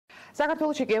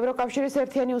საქართველოში კი ევროკავშირის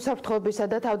ერთიანი უსაფრთხოებისა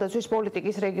და თავდაცვის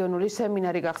პოლიტიკის რეგიონული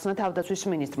სემინარი გახსნა თავდაცვის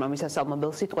მინისტრმა. მის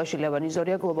სასალმობელ სიტყვაში ლევანი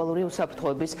ზორია გლობალური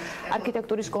უსაფრთხოების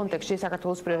არქიტექტურის კონტექსტში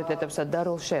საქართველოს პრიორიტეტებსა და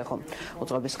როლს შეეხო.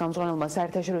 უწყების ხელმძღვანელმა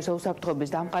საერთაშორისო უსაფრთხოების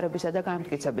დამყარებისა და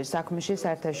განმტკიცების საქმეში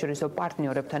საერთაშორისო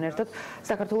პარტნიორებთან ერთად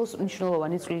საქართველოს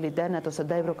მნიშვნელოვანი წვლილი და ნატოსა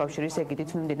და ევროკავშირის ეგიდით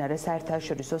მიმდინარე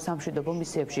საერთაშორისო სამშვიდობო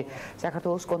მისიებში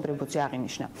საქართველოს კონტრიბუცია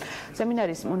აღინიშნა.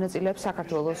 სემინარის მონაწილეებს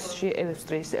საქართველოსში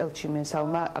ავსტრიის ელჩი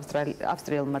მესალმა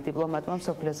ავსტრიელმა დიპლომატმა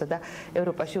მსოფლიოსა და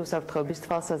ევროპაში უსაფრთხოების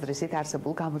თვალსაზრისით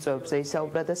არსებულ გამოწვევებზე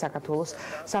ისაუბრა და საქართველოს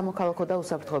სამოქალაქო და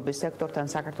უსაფრთხოების სექტორთან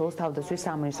საქართველოს თავდაცვის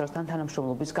სამინისტროსთან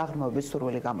თანამშრომლობის გაღრმავების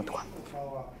სურვილი გამოთქვა.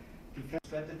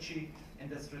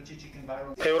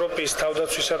 ევროპის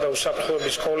თავდაცვისა და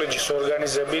უსაფრთხოების კოლეჯის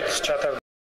ორგანიზებით ჩატარდა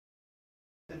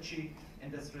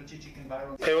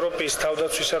ევროპის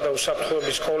თავდაცვისა და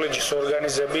უსაფრთხოების კოლეჯის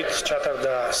ორგანიზებით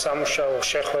ჩატარდა სამუშაო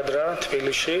შეხვედრა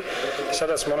თბილისში,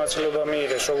 სადაც მონაწილეობა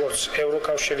მიიღეს როგორც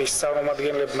ევროკავშირის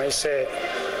წარმომადგენლებმა, ისე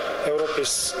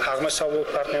ევროპის აღმოსავლეთ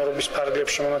პარტნიორობის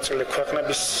ფარგლებში მონაწილე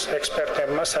ქვეყნების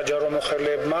ექსპერტებმა, საჯარო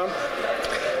მოხელეებმა.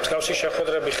 მსგავსი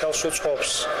შეხვედრები ხელს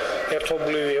უწყობს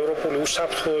ერთობლივი ევროპული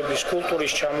უსაფრთხოების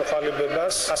კულტურის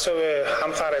ჩამოყალიბებას, ასევე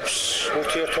ამყარებს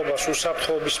ურთიერთობას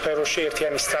უსაფრთხოების სფეროში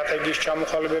ერთიანი სტრატეგიის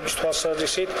ჩამოყალიბების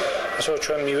თვალსაზრისით, ასევე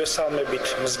ჩვენ მივესალმებით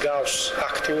მსგავს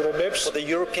აქტიურობებს.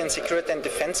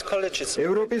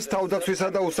 ევროპის თავდაცვისა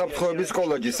და უსაფრთხოების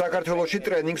კოლეჯი საქართველოში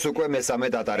ტრენინგს უკვე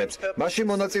მესამედ ატარებს. მასში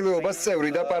მონაწილეობას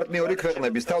წევრი და პარტნიორი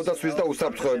ქვეყნების თავდაცვის და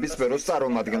უსაფრთხოების სფეროს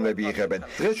წარმომადგენლები იღებენ.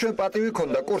 დღეს ჩვენ პატივი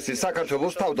ჰქონდა კურსი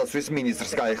საქართველოს თავდაცვის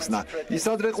მინისტრს გაეხსნა. ის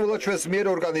ადრე ყველა ჩვენს მიერ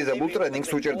ორგანიზებულ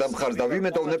ტრენინგს უჭერდა მხარს და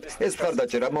ვიმედოვნებ, ეს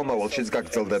მხარდაჭერა მომავალშიც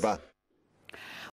გაგრძელდება.